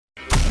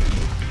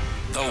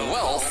The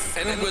Wealth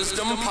and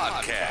Wisdom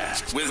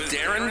Podcast with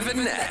Darren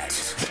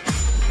Vinnett.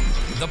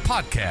 The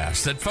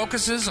podcast that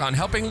focuses on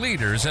helping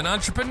leaders and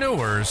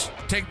entrepreneurs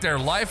take their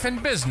life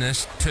and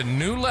business to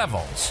new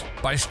levels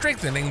by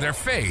strengthening their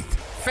faith,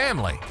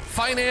 family,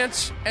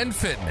 finance, and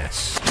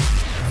fitness.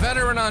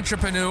 Veteran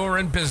entrepreneur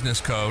and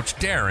business coach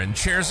Darren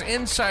shares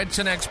insights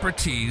and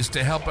expertise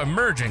to help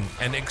emerging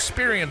and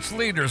experienced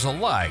leaders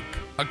alike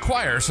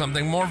acquire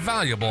something more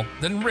valuable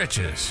than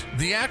riches,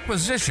 the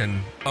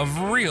acquisition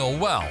of real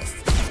wealth.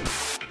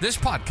 This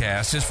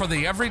podcast is for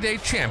the everyday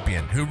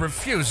champion who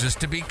refuses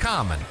to be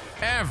common,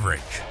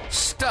 average,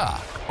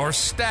 stuck, or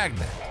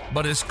stagnant,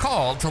 but is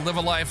called to live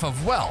a life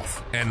of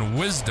wealth and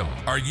wisdom.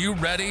 Are you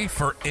ready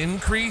for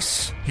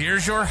increase?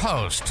 Here's your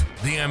host,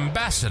 the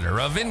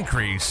ambassador of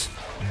increase,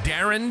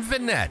 Darren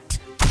Vinnett.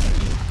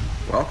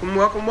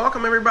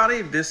 Welcome,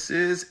 everybody. This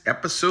is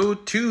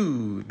episode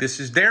 2. This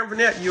is Darren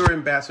Vinnett, your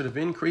ambassador of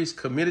increase,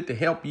 committed to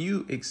help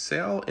you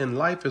excel in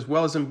life as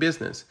well as in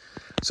business.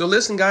 So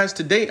listen, guys,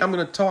 today I'm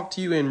going to talk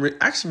to you and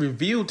actually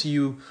reveal to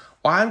you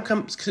why I'm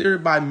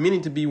considered by many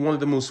to be one of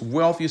the most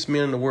wealthiest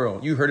men in the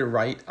world. You heard it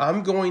right.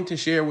 I'm going to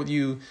share with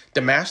you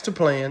the master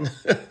plan.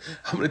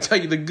 I'm going to tell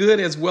you the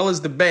good as well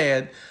as the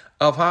bad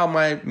of how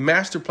my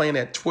master plan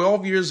at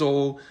 12 years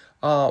old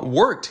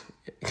worked.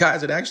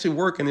 Guys, it actually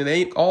worked, and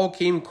it all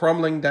came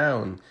crumbling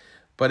down,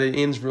 but it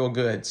ends real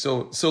good.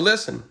 So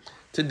listen,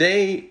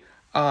 today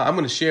I'm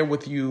going to share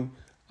with you.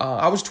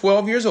 I was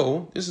 12 years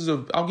old.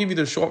 I'll give you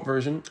the short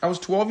version. I was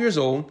 12 years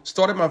old,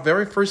 started my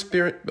very first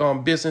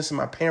business in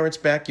my parents'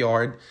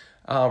 backyard,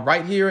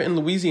 right here in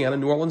Louisiana,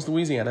 New Orleans,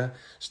 Louisiana.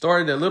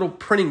 Started a little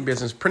printing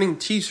business, printing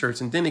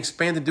T-shirts, and then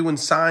expanded doing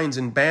signs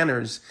and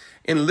banners.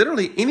 And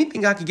literally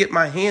anything I could get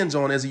my hands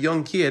on as a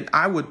young kid,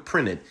 I would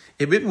print it.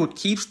 If it would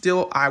keep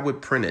still, I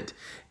would print it.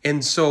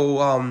 And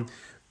so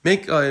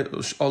make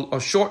a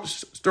short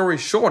story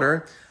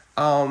shorter,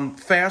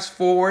 fast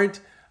forward,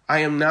 I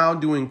am now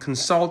doing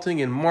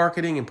consulting and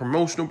marketing and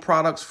promotional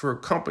products for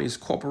companies,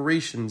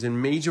 corporations,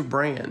 and major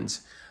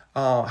brands,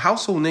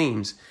 household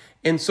names.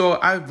 And so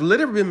I've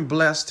literally been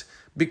blessed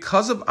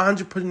because of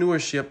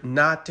entrepreneurship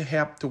not to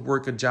have to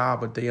work a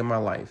job a day in my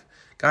life.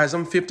 Guys,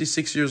 I'm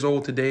 56 years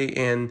old today,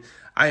 and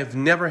I have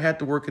never had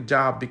to work a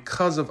job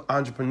because of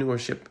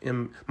entrepreneurship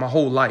in my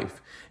whole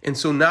life. And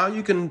so now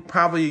you can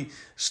probably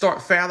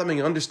start fathoming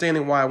and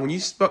understanding why when you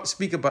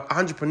speak about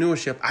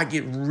entrepreneurship, I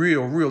get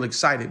real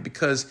excited,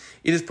 because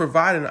it has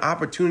provided an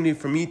opportunity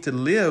for me to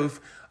live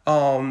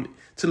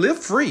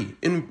free.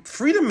 And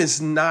freedom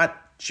is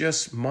not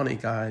just money,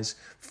 guys.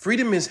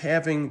 Freedom is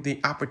having the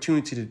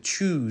opportunity to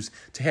choose,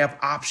 to have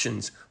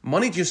options.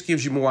 Money just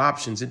gives you more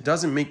options. It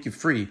doesn't make you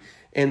free.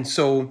 And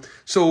so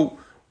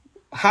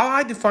how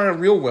I define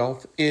real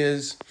wealth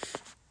is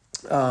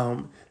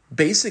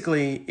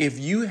basically if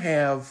you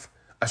have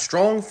a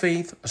strong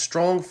faith, a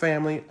strong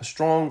family, a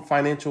strong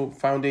financial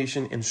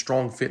foundation, and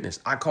strong fitness.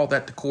 I call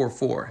that the core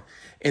 4.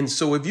 And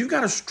so if you've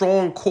got a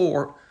strong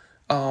core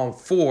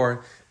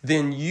 4,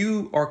 then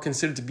you are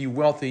considered to be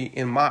wealthy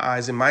in my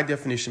eyes, in my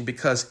definition,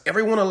 because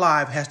everyone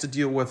alive has to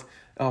deal with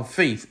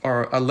faith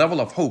or a level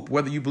of hope.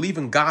 Whether you believe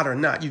in God or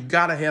not, you've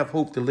got to have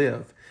hope to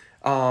live.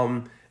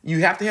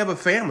 You have to have a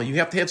family. You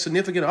have to have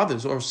significant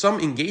others or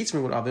some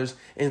engagement with others.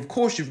 And of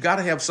course, you've got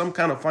to have some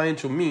kind of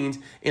financial means.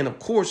 And of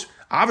course,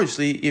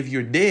 obviously, if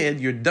you're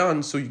dead, you're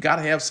done. So you got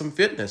to have some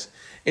fitness.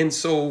 And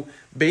so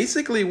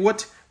basically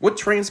what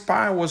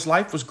transpired was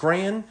life was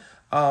grand.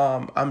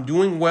 I'm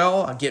doing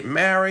well. I get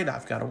married.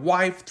 I've got a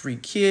wife, 3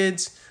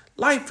 kids.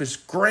 Life is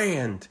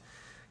grand.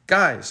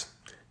 Guys,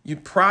 you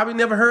probably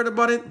never heard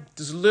about it.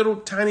 This little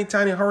tiny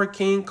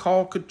hurricane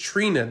called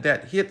Katrina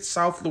that hit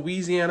South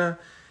Louisiana.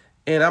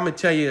 And I'm going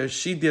to tell you,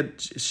 she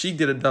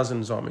did a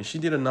dozens on me. She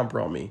did a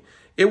number on me.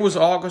 It was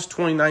August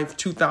 29th,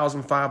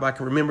 2005. I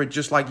can remember it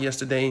just like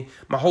yesterday.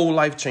 My whole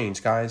life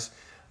changed, guys.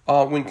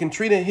 When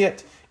Katrina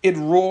hit, it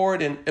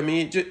roared. And I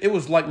mean, it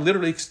was like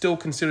literally still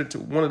considered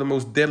one of the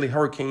most deadly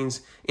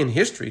hurricanes in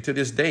history to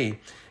this day.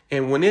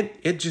 And when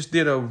it just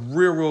did a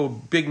real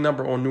big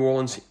number on New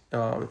Orleans.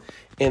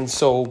 And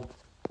so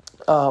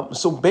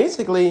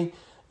basically,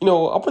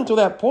 up until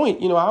that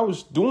point, I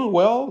was doing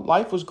well.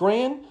 Life was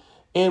grand.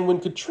 And when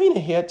Katrina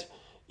hit,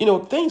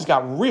 things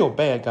got real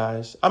bad,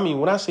 guys. I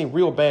mean, when I say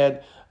real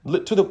bad,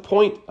 to the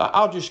point,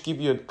 I'll just give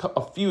you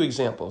a few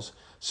examples.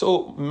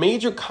 So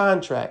major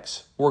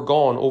contracts were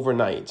gone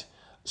overnight.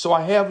 So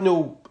I have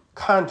no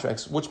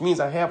contracts, which means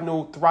I have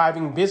no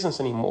thriving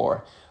business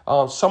anymore.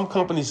 Some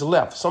companies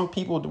left. Some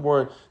people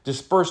were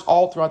dispersed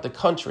all throughout the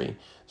country.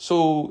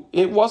 So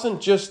it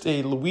wasn't just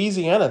a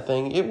Louisiana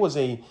thing.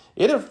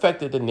 It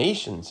affected the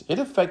nations. It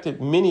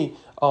affected many.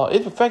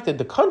 It affected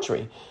the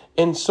country.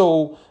 And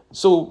so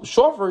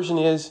short version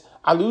is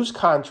I lose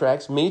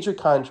contracts, major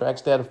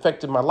contracts that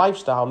affected my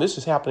lifestyle. And this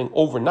is happening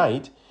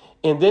overnight.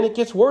 And then it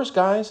gets worse,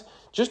 guys.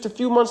 Just a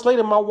few months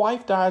later, my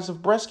wife dies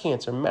of breast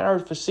cancer,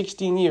 married for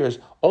 16 years,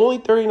 only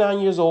 39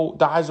 years old,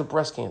 dies of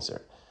breast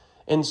cancer.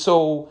 And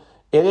so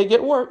And it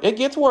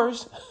gets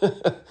worse.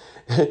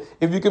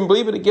 If you can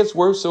believe it, it gets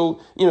worse.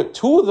 So,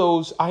 two of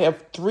those, I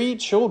have 3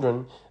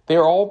 children.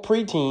 They're all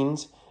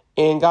preteens.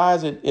 And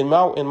guys, in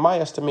my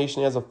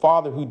estimation, as a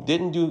father who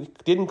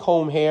didn't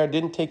comb hair,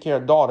 didn't take care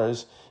of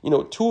daughters,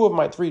 2 of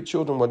my 3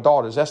 children were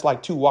daughters. That's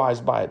like 2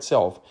 wives by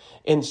itself.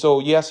 And so,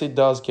 yes, it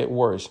does get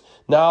worse.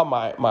 Now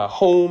my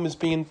home is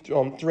being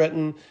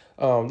threatened,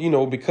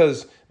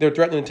 because they're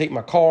threatening to take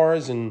my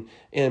cars and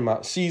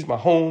seize my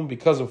home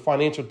because of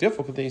financial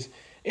difficulties.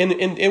 And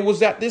it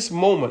was at this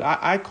moment,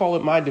 I call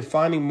it my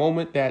defining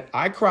moment, that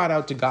I cried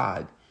out to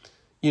God,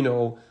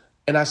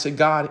 and I said,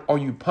 God, are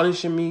you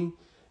punishing me?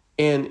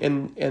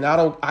 And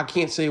I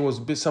can't say it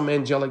was some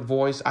angelic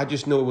voice. I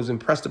just know it was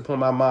impressed upon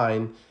my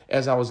mind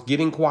as I was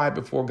getting quiet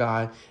before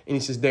God. And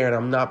he says, Darren,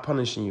 I'm not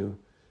punishing you.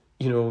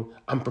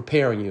 I'm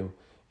preparing you.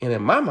 And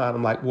in my mind,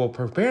 I'm like, well,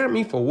 prepare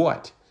me for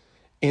what?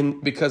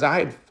 And because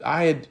I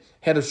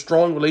had a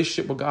strong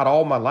relationship with God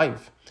all my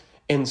life.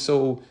 And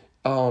so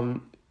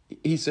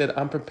he said,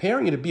 I'm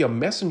preparing you to be a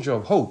messenger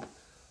of hope.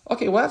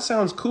 Okay, well, that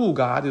sounds cool,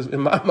 God, is in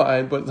my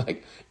mind, but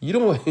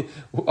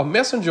a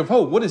messenger of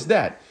hope, what is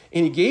that?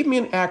 And he gave me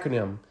an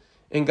acronym.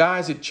 And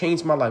guys, it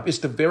changed my life. It's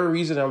the very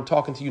reason I'm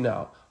talking to you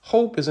now.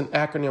 Hope is an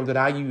acronym that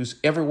I use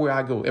everywhere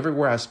I go,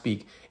 everywhere I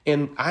speak.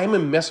 And I'm a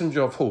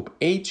messenger of hope,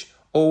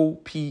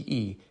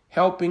 HOPE,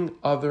 helping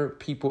other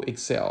people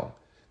excel.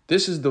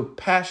 This is the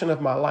passion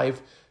of my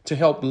life, to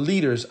help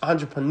leaders,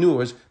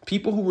 entrepreneurs,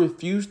 people who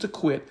refuse to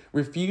quit,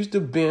 refuse to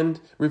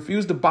bend,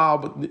 refuse to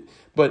bow,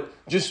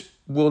 but just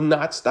will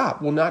not stop,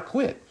 will not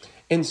quit.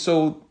 And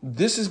so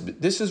this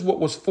is what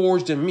was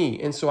forged in me.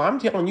 And so I'm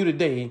telling you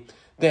today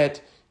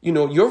that,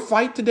 your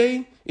fight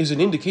today is an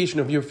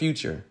indication of your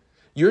future.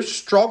 Your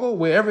struggle,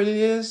 wherever it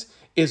is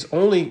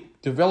only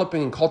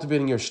developing and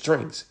cultivating your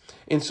strengths.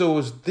 And so it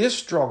was this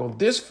struggle,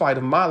 this fight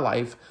of my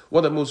life,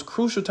 one of the most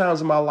crucial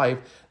times of my life,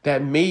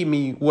 that made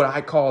me what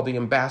I call the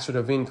ambassador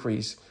of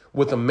increase,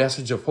 with a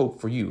message of hope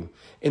for you.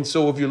 And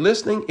so if you're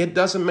listening, it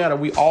doesn't matter.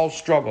 We all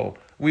struggle.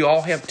 We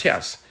all have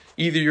tests.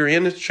 Either you're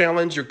in a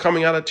challenge, you're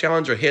coming out of a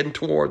challenge, or heading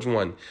towards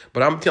one.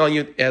 But I'm telling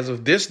you, as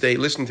of this day,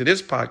 listening to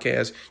this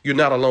podcast, you're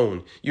not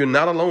alone. You're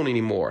not alone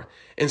anymore.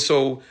 And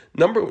so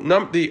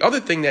the other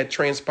thing that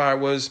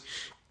transpired was,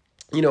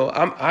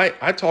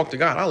 I talk to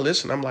God. I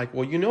listen. I'm like,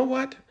 well, you know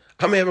what?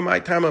 I'm having my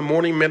time of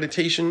morning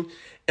meditation.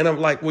 And I'm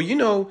like,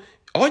 well,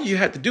 all you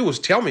had to do was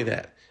tell me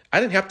that.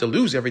 I didn't have to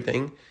lose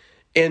everything.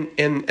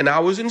 And I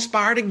was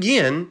inspired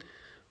again.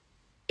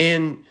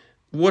 And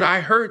what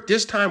I heard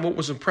this time, what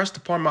was impressed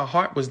upon my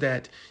heart, was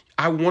that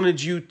I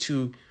wanted you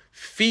to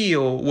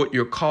feel what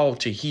you're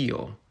called to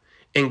heal.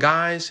 And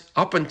guys,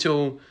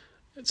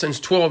 since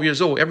 12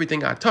 years old,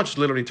 everything I touched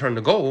literally turned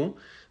to gold.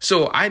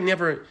 So I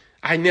never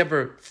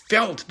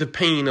felt the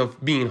pain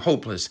of being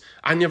hopeless.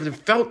 I never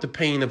felt the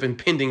pain of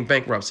impending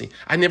bankruptcy.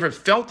 I never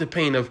felt the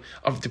pain of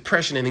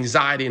depression and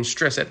anxiety and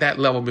stress at that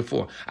level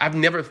before. I've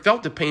never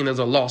felt the pain of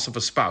the loss of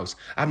a spouse.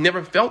 I've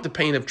never felt the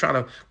pain of trying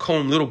to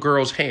comb little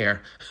girls'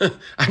 hair.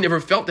 I never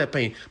felt that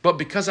pain. But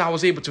because I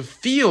was able to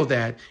feel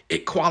that,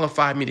 it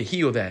qualified me to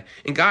heal that.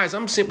 And guys,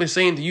 I'm simply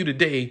saying to you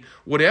today,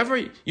 whatever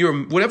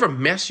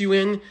mess you're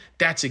in,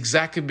 that's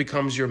exactly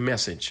becomes your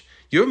message.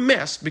 Your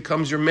mess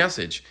becomes your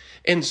message.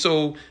 And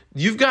so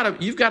you've got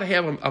to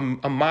have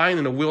a mind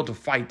and a will to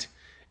fight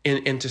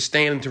and to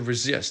stand and to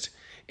resist.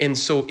 And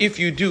so if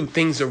you do,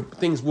 things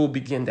will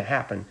begin to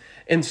happen.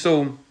 And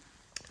so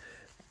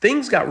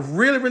things got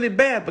really, really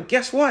bad. But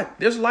guess what?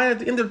 There's light at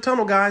the end of the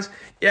tunnel, guys.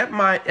 At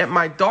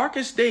my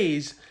darkest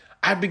days,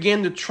 I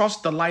began to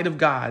trust the light of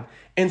God.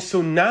 And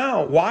so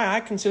now, why I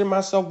consider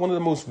myself one of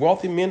the most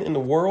wealthy men in the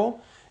world,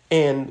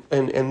 and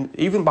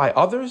even by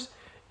others,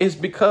 is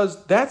because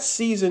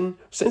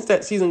since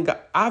that season,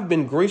 I've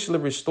been graciously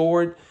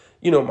restored,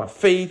 my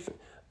faith,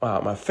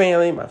 my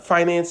family, my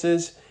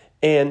finances.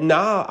 And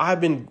now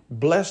I've been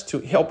blessed to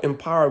help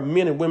empower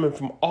men and women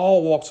from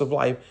all walks of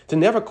life to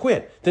never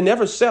quit, to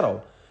never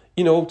settle,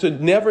 to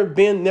never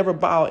bend, never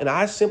bow. And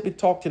I simply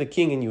talk to the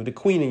king in you, the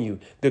queen in you,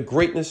 the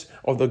greatness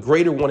or the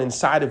greater one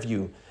inside of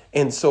you.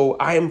 And so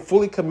I am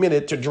fully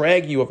committed to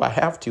drag you if I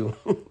have to.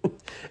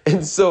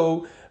 And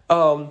so,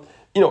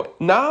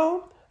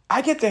 now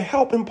I get to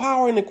help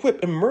empower and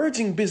equip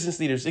emerging business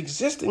leaders,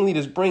 existing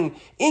leaders, bring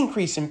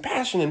increase in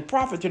passion and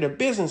profit to their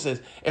businesses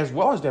as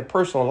well as their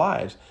personal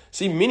lives.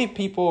 See, many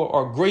people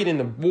are great in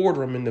the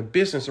boardroom, in the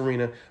business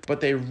arena, but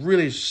they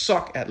really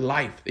suck at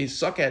life. They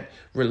suck at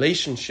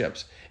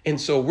relationships. And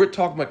so we're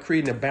talking about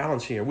creating a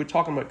balance here. We're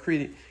talking about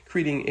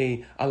creating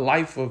a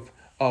life of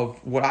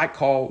what I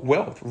call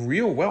wealth,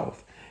 real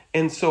wealth.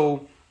 And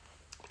so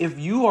if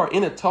you are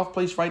in a tough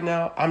place right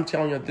now, I'm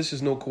telling you, this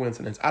is no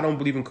coincidence. I don't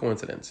believe in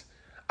coincidence.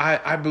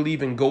 I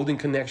believe in golden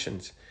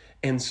connections.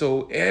 And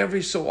so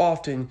every so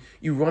often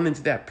you run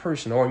into that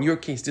person, or in your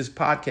case, this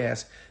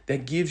podcast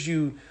that gives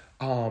you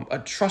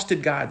a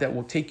trusted guide that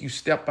will take you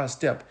step by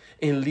step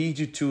and lead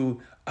you to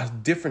a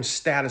different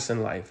status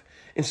in life.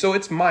 And so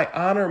it's my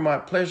honor, my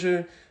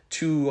pleasure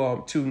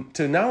to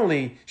not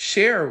only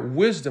share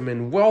wisdom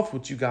and wealth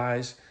with you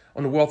guys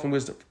on the Wealth and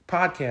Wisdom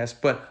podcast,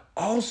 but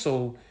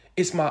also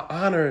It's my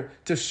honor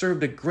to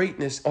serve the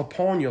greatness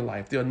upon your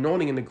life, the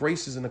anointing and the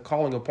graces and the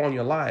calling upon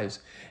your lives.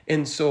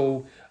 And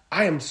so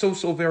I am so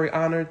very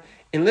honored.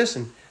 And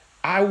listen,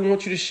 I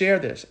want you to share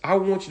this. I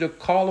want you to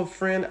call a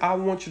friend. I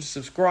want you to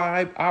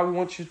subscribe. I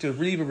want you to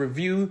leave a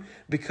review,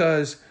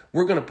 because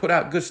we're going to put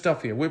out good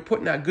stuff here. We're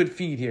putting out good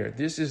feed here.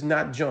 This is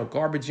not junk,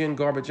 garbage in,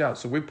 garbage out.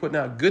 So we're putting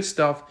out good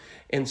stuff.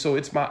 And so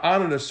it's my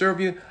honor to serve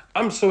you.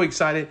 I'm so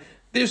excited.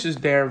 This is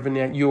Darren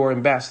Vinnett, your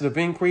ambassador of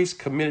increase,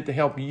 committed to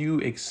help you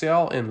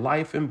excel in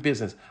life and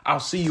business. I'll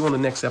see you on the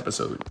next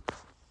episode.